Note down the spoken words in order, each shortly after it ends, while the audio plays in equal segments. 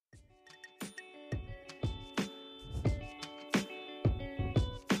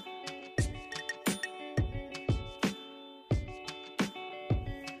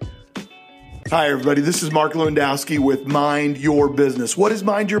Hi, everybody. This is Mark Lewandowski with Mind Your Business. What is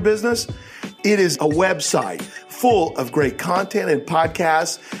Mind Your Business? It is a website full of great content and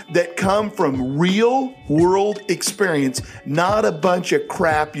podcasts that come from real world experience, not a bunch of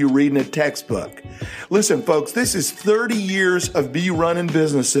crap you read in a textbook. Listen, folks, this is 30 years of me running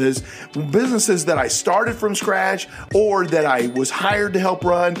businesses that I started from scratch or that I was hired to help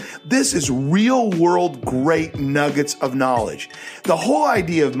run. This is real world great nuggets of knowledge. The whole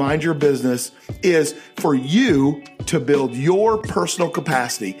idea of Mind Your Business is for you to build your personal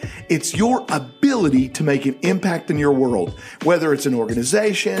capacity. It's your ability to make an impact in your world, whether it's an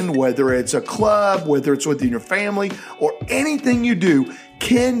organization, whether it's a club, whether it's within your family, or anything you do.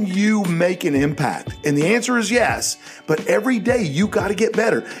 Can you make an impact? And the answer is yes. But every day you got to get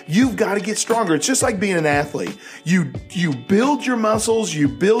better. You've got to get stronger. It's just like being an athlete. You build your muscles, you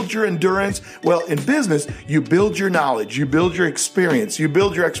build your endurance. Well, in business, you build your knowledge, you build your experience, you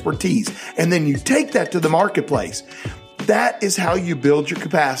build your expertise, and then you take that to the marketplace. That is how you build your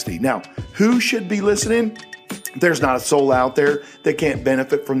capacity. Now, who should be listening? There's not a soul out there that can't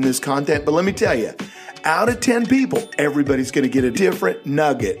benefit from this content. But let me tell you, out of 10 people, everybody's going to get a different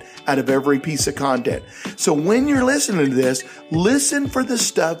nugget out of every piece of content. So when you're listening to this, listen for the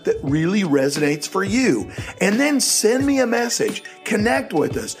stuff that really resonates for you. And then send me a message. Connect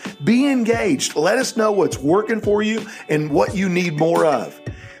with us. Be engaged. Let us know what's working for you and what you need more of.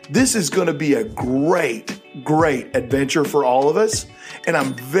 This is going to be a great adventure for all of us. And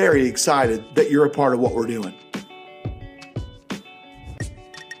I'm very excited that you're a part of what we're doing.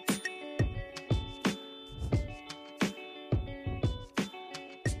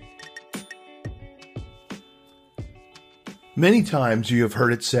 Many times you have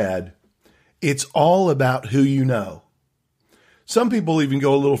heard it said, it's all about who you know. Some people even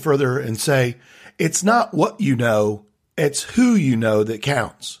go a little further and say, it's not what you know, it's who you know that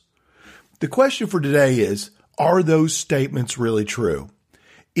counts. The question for today is, are those statements really true?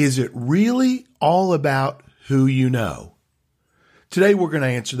 Is it really all about who you know? Today we're going to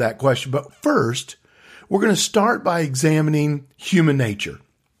answer that question, but first, we're going to start by examining human nature.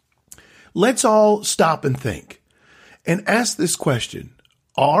 Let's all stop and think. And ask this question,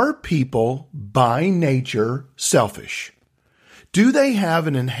 are people by nature selfish? Do they have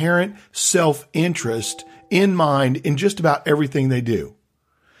an inherent self-interest in mind in just about everything they do?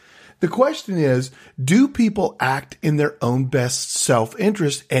 The question is, do people act in their own best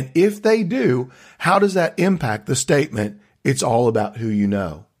self-interest? And if they do, how does that impact the statement, it's all about who you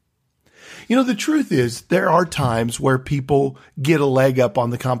know? You know, the truth is there are times where people get a leg up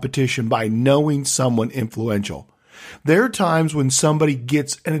on the competition by knowing someone influential. There are times when somebody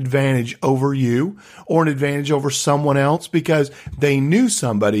gets an advantage over you or an advantage over someone else because they knew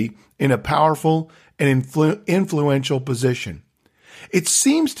somebody in a powerful and influential position. It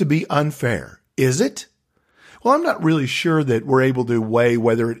seems to be unfair, is it? Well, I'm not really sure that we're able to weigh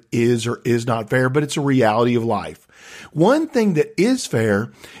whether it is or is not fair, but it's a reality of life. One thing that is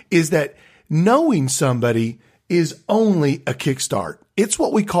fair is that knowing somebody is only a kickstart. It's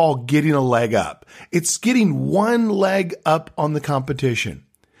what we call getting a leg up. It's getting one leg up on the competition.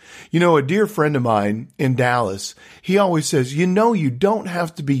 You know, a dear friend of mine in Dallas, he always says, you don't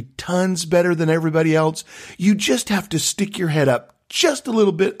have to be tons better than everybody else. You just have to stick your head up just a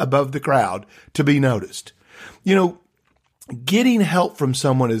little bit above the crowd to be noticed. You know, getting help from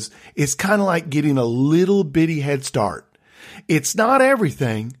someone is kind of like getting a little bitty head start. It's not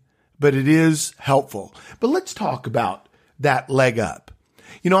everything, but it is helpful. But let's talk about that leg up.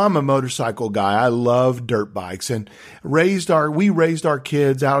 You know, I'm a motorcycle guy. I love dirt bikes and we raised our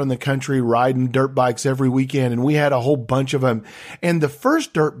kids out in the country riding dirt bikes every weekend, and we had a whole bunch of them. And the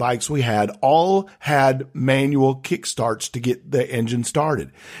first dirt bikes we had all had manual kick starts to get the engine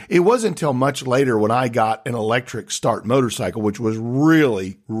started. It wasn't until much later when I got an electric start motorcycle, which was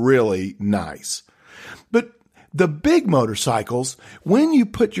really, really nice. But the big motorcycles, when you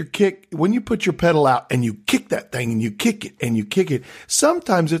put your pedal out and you kick that thing and you kick it,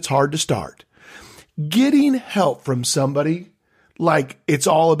 sometimes it's hard to start. Getting help from somebody, like it's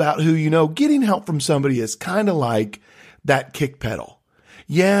all about who you know, getting help from somebody is kind of like that kick pedal.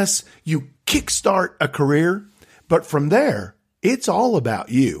 Yes, you kickstart a career, but from there, it's all about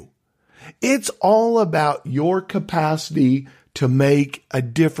you. It's all about your capacity to make a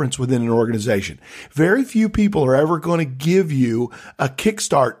difference within an organization. Very few people are ever going to give you a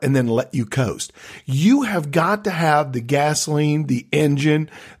kickstart and then let you coast. You have got to have the gasoline, the engine,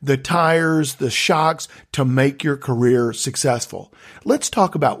 the tires, the shocks to make your career successful. Let's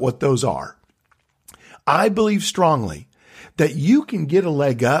talk about what those are. I believe strongly that you can get a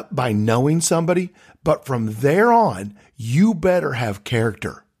leg up by knowing somebody, but from there on, you better have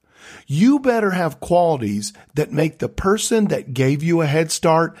character. You better have qualities that make the person that gave you a head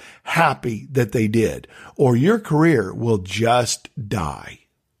start happy that they did, or your career will just die.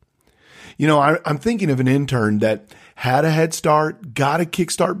 You know, I'm thinking of an intern that had a head start, got a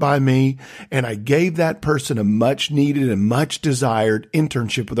kickstart by me, and I gave that person a much needed and much desired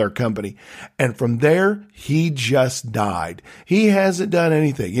internship with our company. And from there, he just died. He hasn't done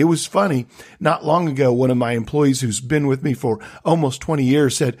anything. It was funny. Not long ago, one of my employees who's been with me for almost 20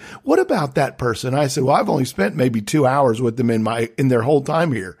 years said, "What about that person?" I said, "Well, I've only spent maybe 2 hours with them in their whole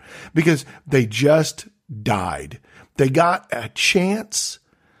time here, because they just died. They got a chance,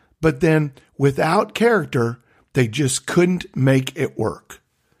 but then without character, they just couldn't make it work."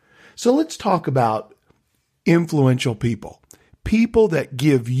 So let's talk about influential people, people that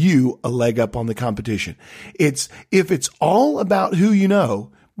give you a leg up on the competition. If it's all about who you know,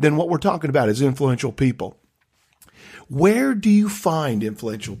 then what we're talking about is influential people. Where do you find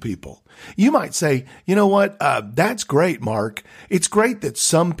influential people? You might say, you know what? That's great, Mark. It's great that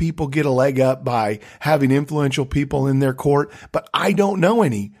some people get a leg up by having influential people in their court, but I don't know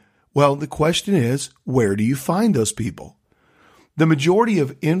any. Well, the question is, where do you find those people? The majority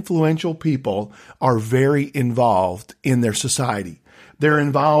of influential people are very involved in their society. They're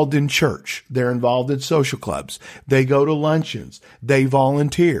involved in church. They're involved in social clubs. They go to luncheons. They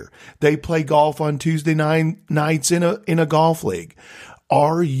volunteer. They play golf on Tuesday nights in a golf league.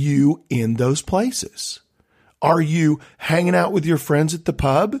 Are you in those places? Are you hanging out with your friends at the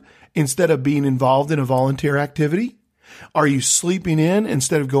pub instead of being involved in a volunteer activity? Are you sleeping in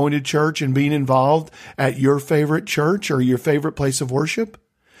instead of going to church and being involved at your favorite church or your favorite place of worship?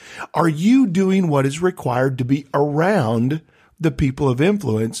 Are you doing what is required to be around the people of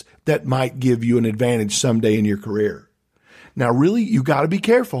influence that might give you an advantage someday in your career? Now, really, you got to be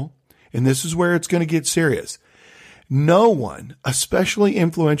careful, and this is where it's going to get serious. No one, especially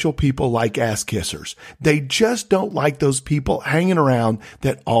influential people, like ass kissers. They just don't like those people hanging around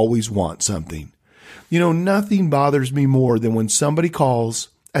that always want something. You know, nothing bothers me more than when somebody calls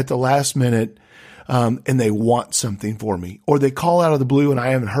at the last minute and they want something for me, or they call out of the blue and I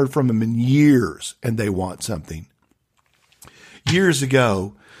haven't heard from them in years and they want something. Years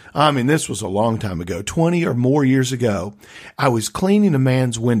ago, this was a long time ago, 20 or more years ago, I was cleaning a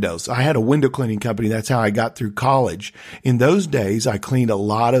man's windows. I had a window cleaning company. That's how I got through college. In those days, I cleaned a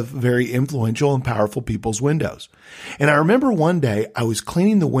lot of very influential and powerful people's windows. And I remember one day I was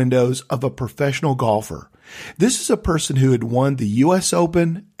cleaning the windows of a professional golfer. This is a person who had won the U.S.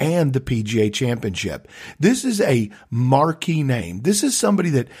 Open and the PGA Championship. This is a marquee name. This is somebody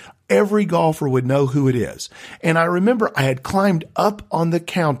that every golfer would know who it is. And I remember I had climbed up on the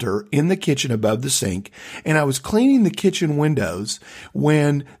counter in the kitchen above the sink, and I was cleaning the kitchen windows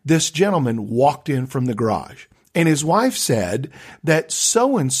when this gentleman walked in from the garage. And his wife said that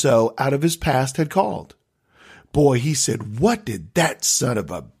so-and-so out of his past had called. Boy, he said, "What did that son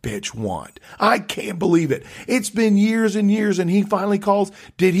of a bitch want? I can't believe it. It's been years and years, and he finally calls.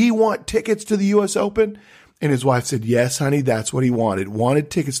 Did he want tickets to the U.S. Open?" And his wife said, "Yes, honey, that's what he wanted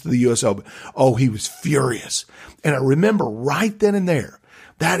tickets to the U.S. Open." Oh, he was furious. And I remember right then and there,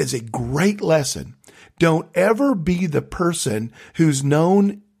 that is a great lesson. Don't ever be the person who's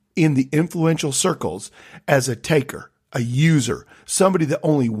known in the influential circles as a taker, a user, somebody that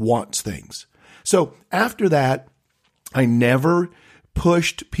only wants things. So after that, I never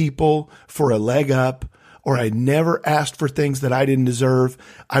pushed people for a leg up, or I never asked for things that I didn't deserve.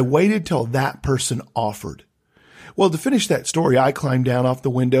 I waited till that person offered. Well, to finish that story, I climbed down off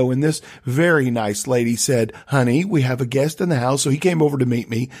the window, and this very nice lady said, "Honey, we have a guest in the house." So he came over to meet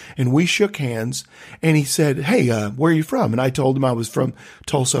me, and we shook hands, and he said, "Hey, where are you from?" And I told him I was from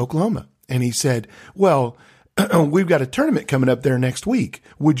Tulsa, Oklahoma. And he said, "Well, we've got a tournament coming up there next week.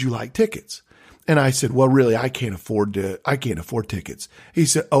 Would you like tickets?" And I said, "Well, really, I can't afford tickets." He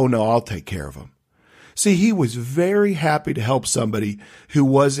said, "Oh no, I'll take care of them." See, he was very happy to help somebody who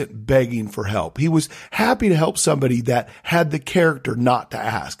wasn't begging for help. He was happy to help somebody that had the character not to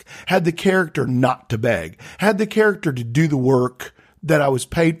ask, had the character not to beg, had the character to do the work that I was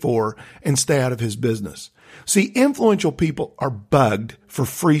paid for and stay out of his business. See, influential people are bugged for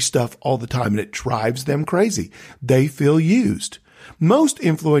free stuff all the time, and it drives them crazy. They feel used. Most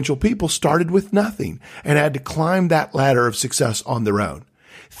influential people started with nothing and had to climb that ladder of success on their own.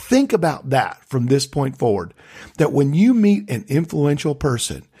 Think about that from this point forward, that when you meet an influential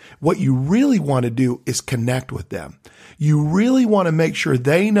person, what you really want to do is connect with them. You really want to make sure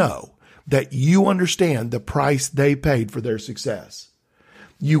they know that you understand the price they paid for their success.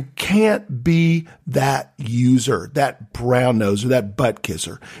 You can't be that user, that brown noser, that butt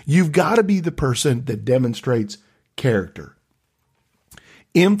kisser. You've got to be the person that demonstrates character.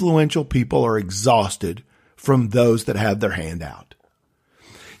 Influential people are exhausted from those that have their hand out.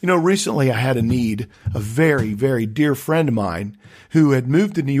 Recently I had a need. A very, very dear friend of mine who had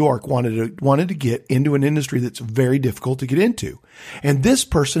moved to New York wanted to get into an industry that's very difficult to get into. And this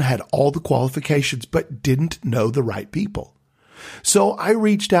person had all the qualifications, but didn't know the right people. So I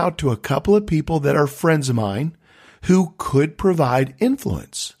reached out to a couple of people that are friends of mine who could provide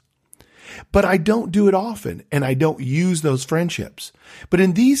influence. But I don't do it often, and I don't use those friendships. But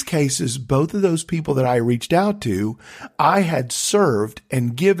in these cases, both of those people that I reached out to, I had served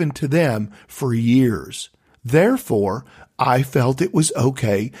and given to them for years. Therefore, I felt it was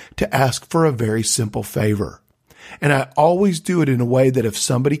okay to ask for a very simple favor. And I always do it in a way that if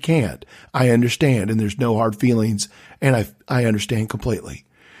somebody can't, I understand, and there's no hard feelings, and I understand completely.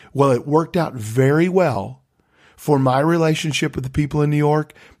 Well, it worked out very well for my relationship with the people in New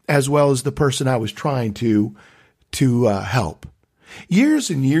York, as well as the person I was trying to help. Years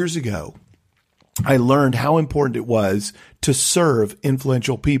and years ago, I learned how important it was to serve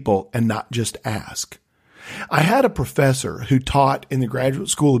influential people and not just ask. I had a professor who taught in the Graduate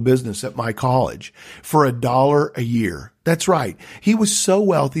School of Business at my college for $1 a year. That's right. He was so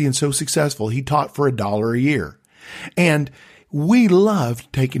wealthy and so successful, he taught for $1 a year. And we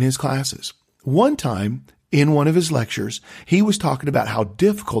loved taking his classes. One time, in one of his lectures, he was talking about how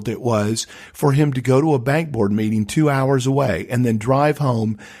difficult it was for him to go to a bank board meeting 2 hours away and then drive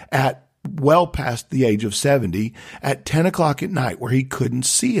home at well past the age of 70 at 10 o'clock at night, where he couldn't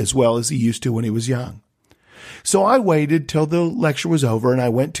see as well as he used to when he was young. So I waited till the lecture was over, and I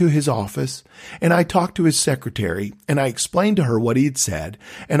went to his office and I talked to his secretary, and I explained to her what he had said,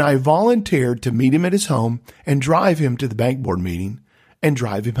 and I volunteered to meet him at his home and drive him to the bank board meeting and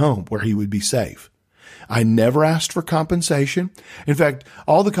drive him home where he would be safe. I never asked for compensation. In fact,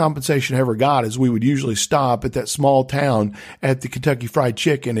 all the compensation I ever got is we would usually stop at that small town at the Kentucky Fried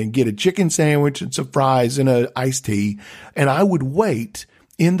Chicken and get a chicken sandwich and some fries and an iced tea. And I would wait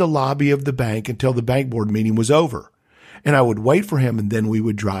in the lobby of the bank until the bank board meeting was over. And I would wait for him, and then we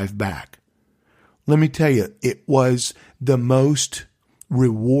would drive back. Let me tell you, it was the most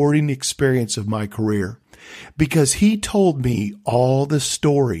rewarding experience of my career, because he told me all the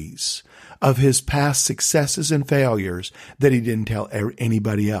stories of his past successes and failures that he didn't tell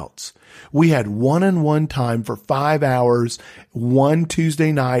anybody else. We had one-on-one time for 5 hours, one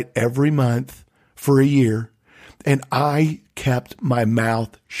Tuesday night every month for a year, and I kept my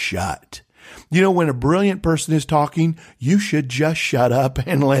mouth shut. When a brilliant person is talking, you should just shut up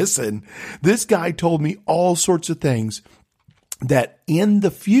and listen. This guy told me all sorts of things that in the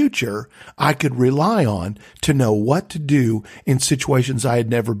future I could rely on to know what to do in situations I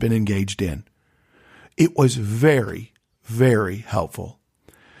had never been engaged in. It was very, very helpful.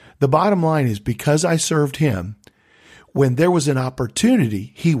 The bottom line is, because I served him, when there was an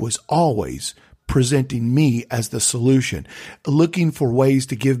opportunity, he was always presenting me as the solution, looking for ways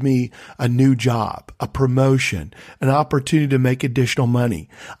to give me a new job, a promotion, an opportunity to make additional money.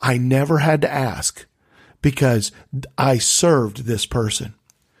 I never had to ask, because I served this person.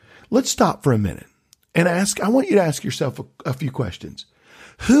 Let's stop for a minute and I want you to ask yourself a few questions.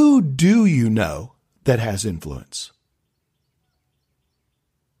 Who do you know that has influence?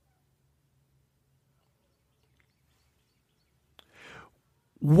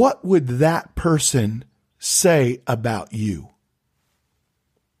 What would that person say about you?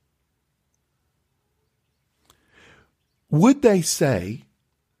 Would they say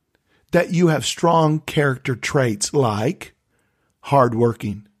that you have strong character traits like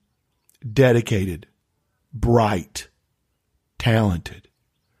hardworking, dedicated, bright, talented?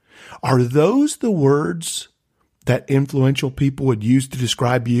 Are those the words that influential people would use to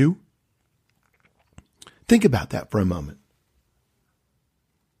describe you? Think about that for a moment.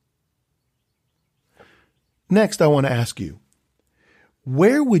 Next, I want to ask you,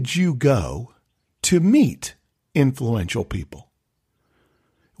 where would you go to meet influential people?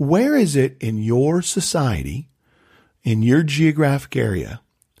 Where is it in your society, in your geographic area,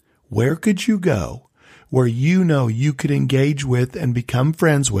 where could you go where you know you could engage with and become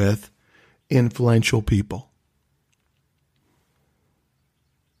friends with influential people?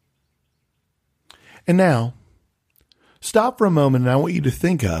 And now, stop for a moment, and I want you to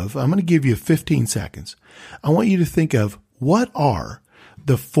think of, I'm going to give you 15 seconds. I want you to think of, what are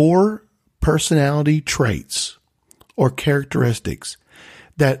the 4 personality traits or characteristics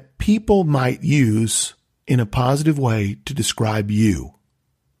that people might use in a positive way to describe you?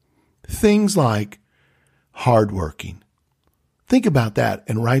 Things like hardworking. Think about that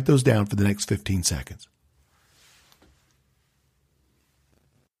and write those down for the next 15 seconds.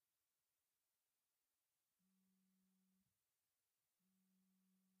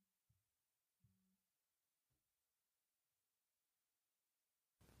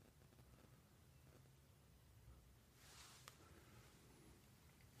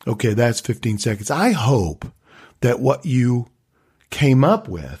 Okay, that's 15 seconds. I hope that what you came up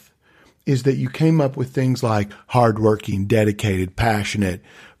with is that you came up with things like hardworking, dedicated, passionate,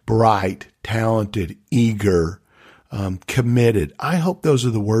 bright, talented, eager, committed. I hope those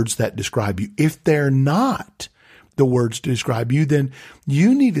are the words that describe you. If they're not the words to describe you, then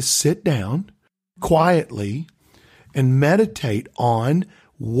you need to sit down quietly and meditate on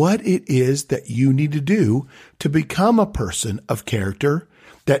what it is that you need to do to become a person of character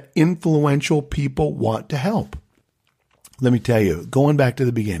that influential people want to help. Let me tell you, going back to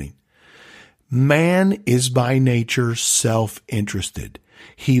the beginning, man is by nature self-interested.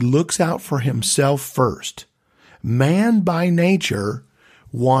 He looks out for himself first. Man by nature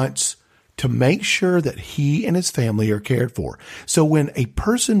wants to make sure that he and his family are cared for. So when a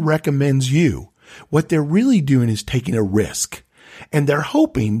person recommends you, what they're really doing is taking a risk. And they're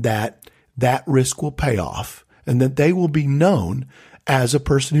hoping that that risk will pay off and that they will be known as a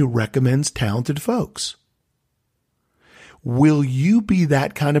person who recommends talented folks. Will you be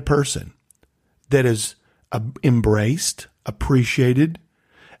that kind of person that is embraced, appreciated,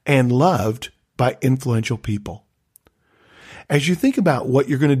 and loved by influential people? As you think about what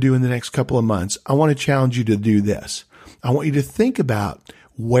you're going to do in the next couple of months, I want to challenge you to do this. I want you to think about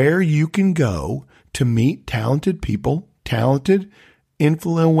where you can go to meet talented people, talented,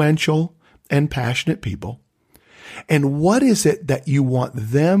 influential, and passionate people. And what is it that you want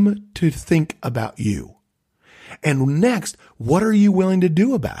them to think about you? And next, what are you willing to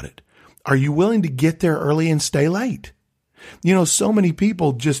do about it? Are you willing to get there early and stay late? You know, so many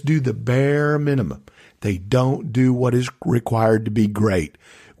people just do the bare minimum. They don't do what is required to be great.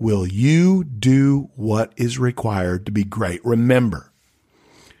 Will you do what is required to be great? Remember,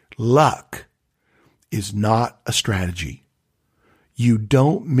 luck is not a strategy. You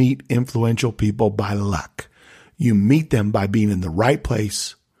don't meet influential people by luck. You meet them by being in the right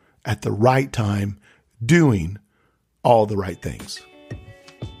place at the right time, doing all the right things.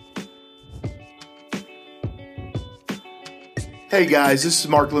 Hey guys, this is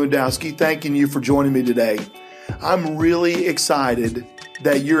Mark Lewandowski thanking you for joining me today. I'm really excited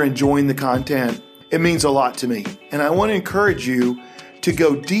that you're enjoying the content. It means a lot to me. And I want to encourage you to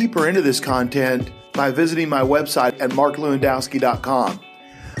go deeper into this content by visiting my website at marklewandowski.com.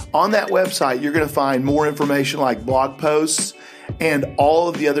 On that website, you're going to find more information like blog posts and all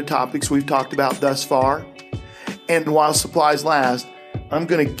of the other topics we've talked about thus far. And while supplies last, I'm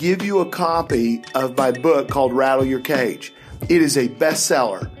going to give you a copy of my book called Rattle Your Cage. It is a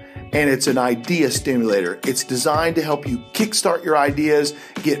bestseller, and it's an idea stimulator. It's designed to help you kickstart your ideas,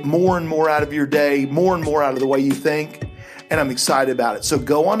 get more and more out of your day, more and more out of the way you think, and I'm excited about it. So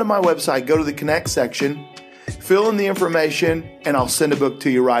go onto my website, go to the Connect section, fill in the information, and I'll send a book to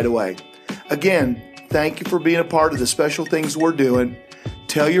you right away. Again, thank you for being a part of the special things we're doing.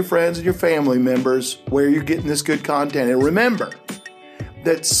 Tell your friends and your family members where you're getting this good content. And remember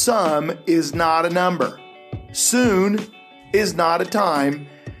that some is not a number. Soon is not a time.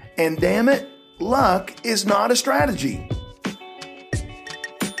 And damn it, luck is not a strategy.